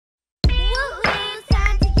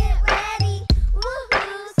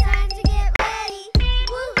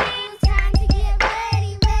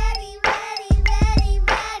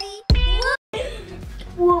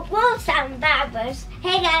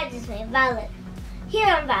named Violette. Here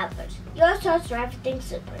on Violette, your source for everything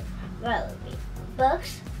super relevant.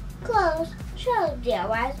 Books, clothes, shows,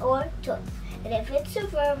 DIYs, or toys. And if it's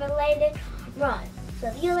super related, run. So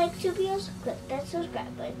if you like superheroes, click that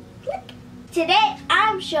subscribe button. Click. Today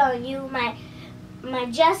I'm showing you my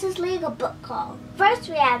Justice League book haul. First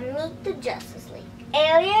we have Meet the Justice League.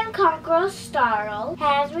 Alien Conqueror Starro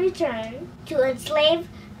has returned to enslave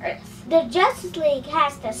Earth. The Justice League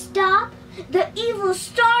has to stop the evil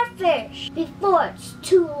starfish before it's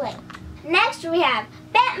too late. Next we have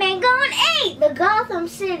Batman going 8! The Gotham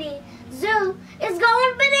City Zoo is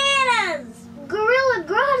going bananas! Gorilla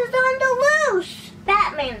Grodd is on the loose!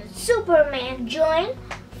 Batman and Superman join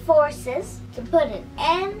forces to put an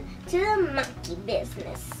end to the monkey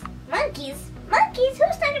business. Monkeys? Monkeys?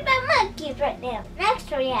 Who's talking about monkeys right now? Next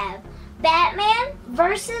we have Batman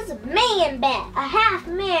versus Man-Bat. A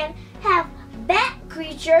half-man, half-bat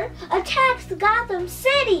creature attacks Gotham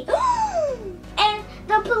City. And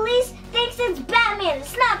the police thinks it's Batman.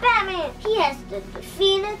 It's not Batman. He has to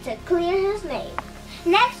defeat it to clear his name.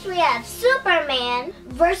 Next we have Superman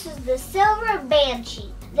versus the Silver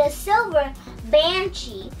Banshee. The Silver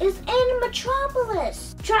Banshee is in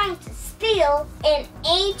Metropolis trying to steal an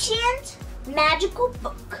ancient magical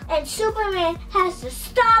book. And Superman has to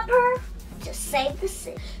stop her to save the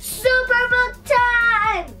city. Superbook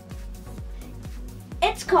time!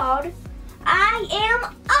 It's called I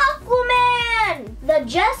Am Aquaman! The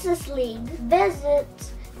Justice League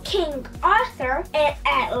visits King Arthur at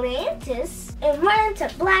Atlantis and run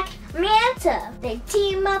into Black Manta. They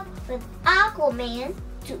team up with Aquaman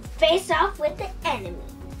to face off with the enemy.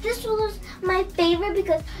 This was my favorite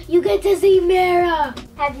because you get to see Mara.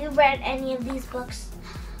 Have you read any of these books?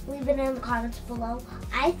 Leave it in the comments below.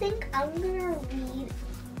 I think I'm gonna read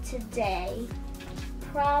today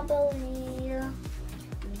probably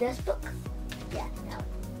this book. Yeah, no.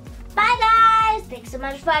 Bye guys! Thanks so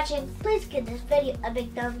much for watching. Please give this video a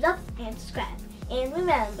big thumbs up and subscribe. And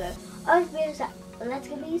remember, always be yourself. Let's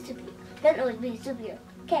be a superhero. Don't always be a superhero.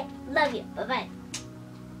 Okay, love you. Bye-bye.